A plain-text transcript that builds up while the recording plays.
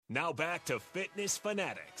Now back to Fitness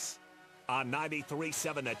Fanatics on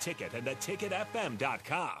 93.7 The Ticket and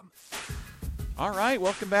theticketfm.com. All right,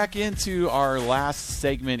 welcome back into our last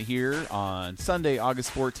segment here on Sunday,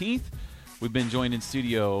 August 14th. We've been joined in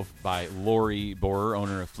studio by Lori Borer,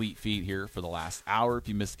 owner of Fleet Feet, here for the last hour. If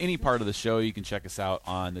you missed any part of the show, you can check us out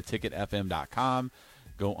on theticketfm.com.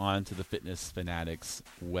 Go on to the Fitness Fanatics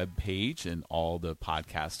webpage, and all the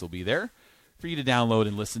podcasts will be there for you to download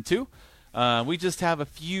and listen to. We just have a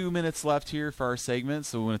few minutes left here for our segment,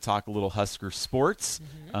 so we want to talk a little Husker sports.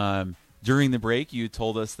 During the break, you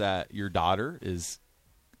told us that your daughter is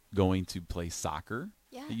going to play soccer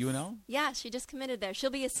at UNL? Yeah, she just committed there. She'll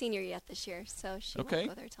be a senior yet this year, so she won't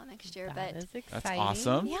go there till next year. That is exciting. That's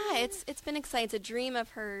awesome. Yeah, it's been exciting. It's a dream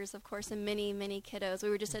of hers, of course, and many, many kiddos. We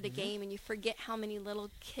were just at a game, and you forget how many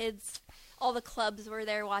little kids, all the clubs were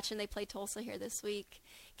there watching. They play Tulsa here this week,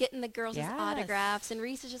 getting the girls' autographs. And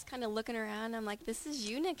Reese is just kind of looking around. I'm like, this is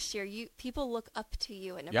you next year. People look up to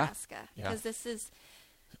you at Nebraska because this is –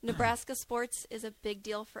 Nebraska sports is a big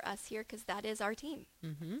deal for us here because that is our team.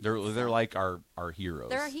 They're like our heroes.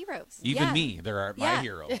 They're our heroes. Even me, they're my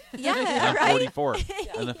hero. Yeah, I'm 44.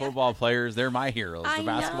 And the football players, they're my heroes. The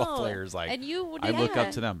basketball players, I look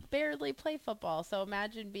up to them. Barely play football, so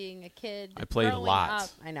imagine being a kid. I played a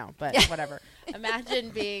lot. I know, but whatever. Imagine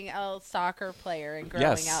being a soccer player and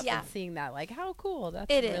growing up and seeing that. Like, how cool! That's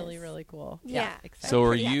really, really cool. Yeah. Exciting. So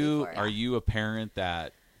are you a parent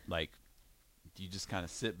that do you just kind of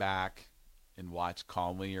sit back and watch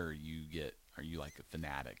calmly, or are you like a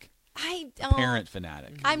fanatic? I don't. A parent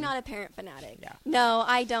fanatic. I'm not a parent fanatic. Yeah. No,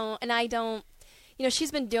 I don't. And I don't. You know, she's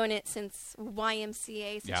been doing it since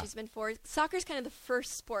YMCA, since she's been 4. Soccer's kind of the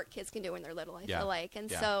first sport kids can do when they're little, I feel like. And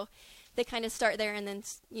so they kind of start there and then,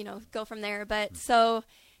 go from there. But so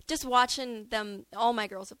just watching them, all my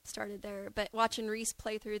girls have started there, but watching Reese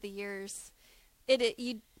play through the years,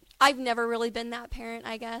 I've never really been that parent,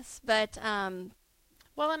 I guess, but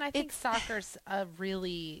well, and I think soccer's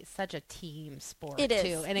such a team sport it is,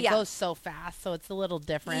 too, and it goes so fast, so it's a little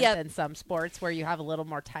different than some sports where you have a little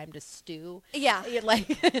more time to stew. Yeah, like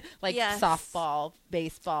softball,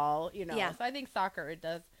 baseball, So I think soccer, it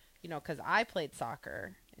does, because I played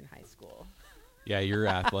soccer in high school. Yeah, your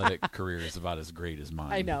athletic career is about as great as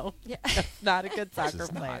mine. I know. Yeah. Not a good soccer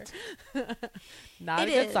player. Not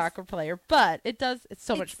a good soccer player, but it's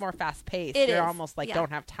so much more fast paced. You're almost don't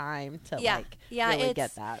have time to really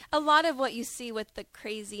get that. A lot of what you see with the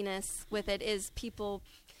craziness with it is people,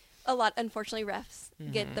 unfortunately refs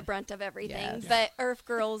get the brunt of everything. Yes. But IRF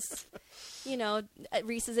girls,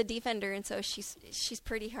 Reese is a defender, and so she's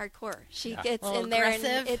pretty hardcore. She gets in there and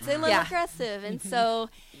it's a little aggressive, and so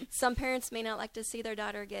some parents may not like to see their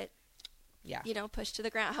daughter get pushed to the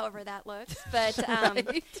ground, however that looks. But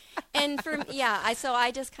and so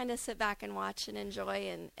I just kind of sit back and watch and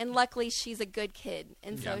enjoy, and luckily she's a good kid,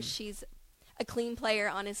 and so she's a clean player,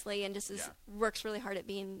 honestly, and just works really hard at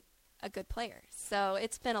being a good player. So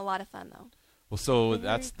it's been a lot of fun, though. Well, so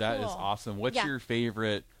that is awesome. What's your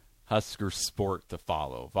favorite Husker sport to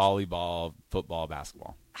follow? Volleyball, football,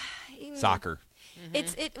 basketball, soccer.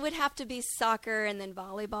 It would have to be soccer and then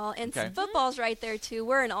volleyball, and football's right there too.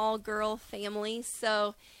 We're an all-girl family,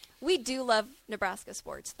 so we do love Nebraska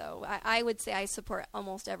sports, though. I would say I support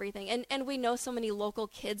almost everything, and we know so many local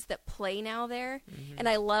kids that play now there, and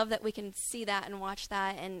I love that we can see that and watch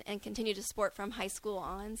that and continue to support from high school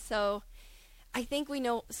on. So I think we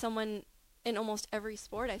know someone in almost every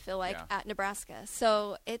sport, I feel like, at Nebraska.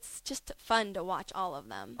 So it's just fun to watch all of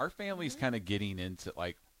them. Our family's kind of getting into,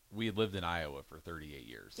 we had lived in Iowa for 38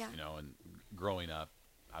 years, and growing up,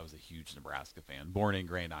 I was a huge Nebraska fan, born in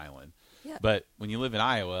Grand Island. Yep. But when you live in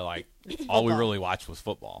Iowa, all we really watched was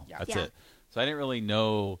football. Yeah. That's it. So I didn't really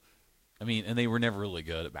know. I mean, and they were never really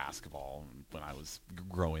good at basketball when I was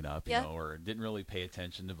growing up, or didn't really pay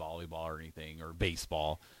attention to volleyball or anything or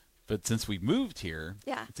baseball. But since we moved here,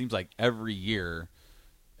 it seems like every year,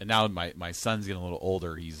 and now my son's getting a little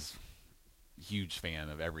older, he's a huge fan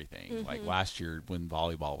of everything. Like last year when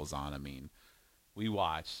volleyball was on, I mean, we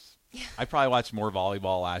watched. I probably watched more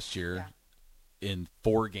volleyball last year in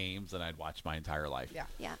 4 games than I'd watched my entire life.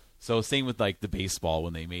 Yeah. So same with the baseball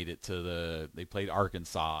when they made it to they played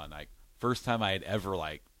Arkansas, and first time I had ever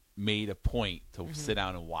made a point to sit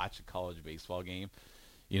down and watch a college baseball game.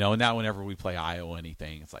 And now whenever we play Iowa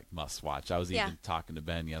anything, it's must watch. I was even talking to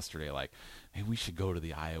Ben yesterday, hey, we should go to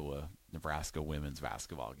the Iowa-Nebraska women's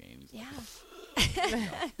basketball games. Yeah.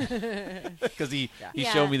 Because he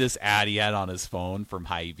showed me this ad he had on his phone from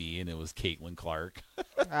Hy-Vee, and it was Caitlin Clark.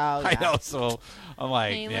 I know, so I'm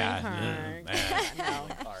like,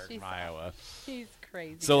 Caitlin Clark from Iowa. She's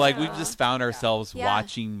crazy. So, like, we've just found ourselves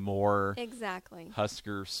watching more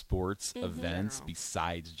Husker sports events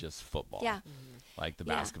besides just football. Yeah. Like the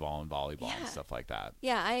basketball and volleyball and stuff like that.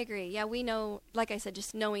 Yeah, I agree. Yeah, we know, like I said,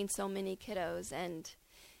 just knowing so many kiddos, and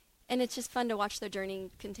it's just fun to watch their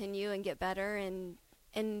journey continue and get better, and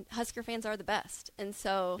Husker fans are the best. And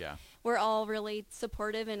so we're all really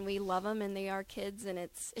supportive, and we love them, and they are kids, and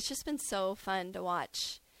it's just been so fun to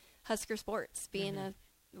watch Husker sports.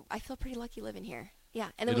 I feel pretty lucky living here. Yeah,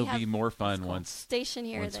 and then it'll be more fun once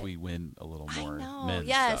we win a little more. I know. Men's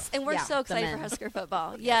yes, stuff. And we're so excited for Husker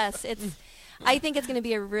football. Yes, it's. I think it's going to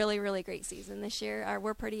be a really, really great season this year.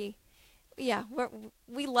 We're pretty. Yeah,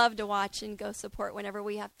 we love to watch and go support whenever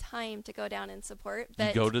we have time to go down and support.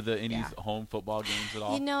 But you go to any home football games at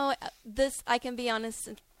all? You know, I can be honest.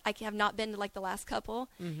 I have not been to like the last couple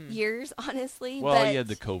years, honestly. Well, you had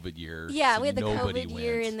the COVID year. Yeah, so we had the COVID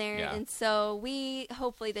year went. in there, and so we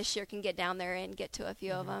hopefully this year can get down there and get to a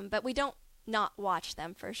few of them. But we don't not watch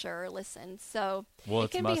them for sure or listen. So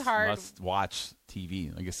it can be hard. Must watch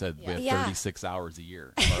TV. Like I said, we have 36 hours a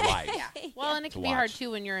year of our life. Well, and it can be hard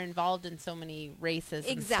too when you're involved in so many races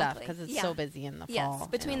and stuff because it's so busy in the fall. Yes,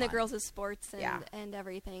 between the girls' sports and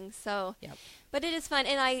everything. So, but it is fun.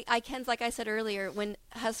 And I Ken's like I said earlier, when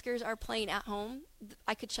Huskers are playing at home,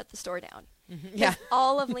 I could shut the store down. Yeah,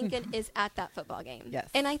 all of Lincoln is at that football game. Yes,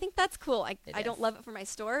 and I think that's cool. I don't love it for my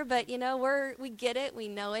store, but you know we get it, we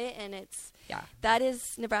know it, and it's that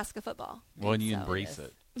is Nebraska football. Well, and you embrace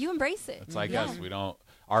it. You embrace it. It's like us. We don't.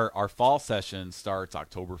 Our fall session starts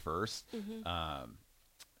October 1st,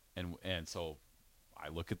 and so I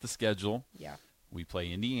look at the schedule. Yeah, we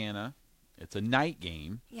play Indiana. It's a night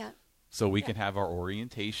game. Yeah. So we can have our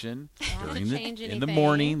orientation in the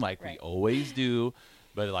morning, like we always do.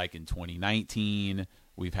 But like in 2019,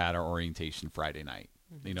 we've had our orientation Friday night.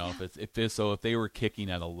 You know, if they were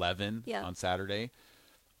kicking at 11 on Saturday,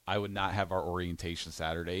 I would not have our orientation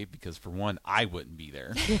Saturday because for one, I wouldn't be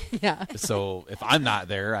there. So if I'm not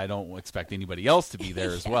there, I don't expect anybody else to be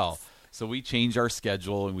there as well. So we change our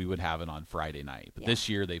schedule and we would have it on Friday night. But this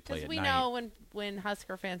year they play at night. We know when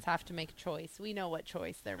Husker fans have to make a choice, we know what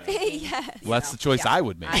choice they're making. Well, that's the choice I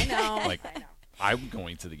would make. I know. Like, I know. I'm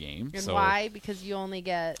going to the game. And why? Because you only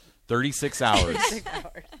get 36 hours.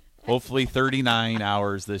 Hopefully 39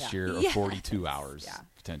 hours this year or 42 hours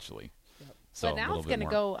potentially. So but now it's going to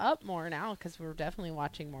go up more now because we're definitely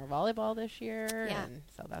watching more volleyball this year. And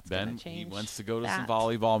so that's going to change. He wants to go to some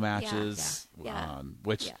volleyball matches,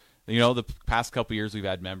 which, you know, the past couple years we've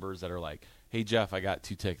had members that are like, hey, Jeff, I got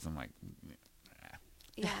 2 tickets. I'm like,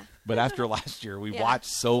 But after last year, we watched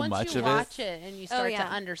so much of it. Once you watch it and you start to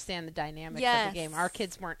understand the dynamics of the game. Our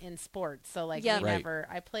kids weren't in sports, so like we never.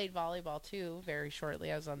 I played volleyball too very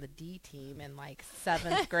shortly. I was on the D team in like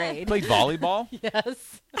 7th grade. You played volleyball?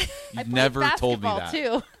 Yes. You've never told me that.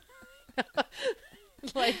 Too.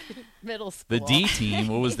 Like middle school. The D team,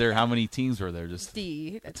 what was there? How many teams were there? Just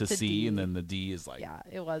D to C, D. And then the D is like. Yeah,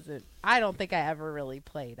 it wasn't. I don't think I ever really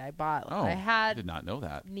played. I did not know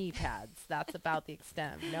that. Knee pads. That's about the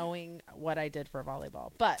extent of knowing what I did for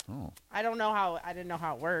volleyball. But I don't know how. I didn't know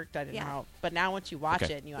how it worked. I didn't know how. But now once you watch it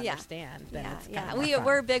and you understand, then it's kind of more fun.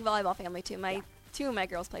 We're a big volleyball family too. Two of my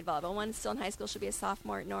girls played volleyball. One's still in high school. She'll be a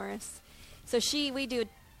sophomore at Norris. So we do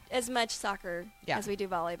as much soccer as we do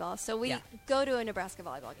volleyball. So we go to a Nebraska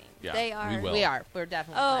volleyball game. Yeah, we are. We're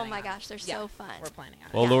definitely Oh my gosh, they're so fun. We're planning on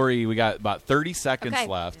it. Well, Lori, we got about 30 seconds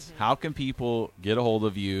left. How can people get a hold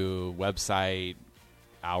of you? Website,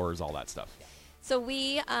 hours, all that stuff. So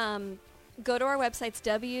we go to our websites,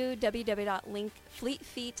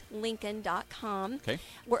 www.fleetfeetlincoln.com. Okay.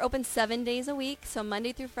 We're open 7 days a week, so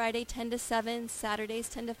Monday through Friday, 10 to 7, Saturdays,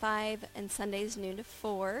 10 to 5, and Sundays, noon to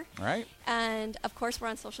 4. All right. And, of course, we're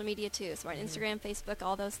on social media, too. So we're on Instagram, Facebook,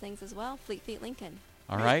 all those things as well, Fleet Feet Lincoln.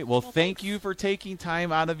 All right. Well, thank you for taking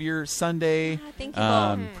time out of your Sunday. Thank you.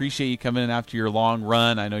 Appreciate you coming in after your long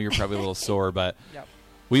run. I know you're probably a little sore, but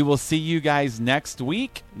we will see you guys next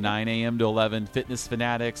week, 9 a.m. to 11, Fitness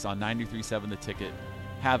Fanatics on 93.7 The Ticket.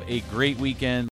 Have a great weekend.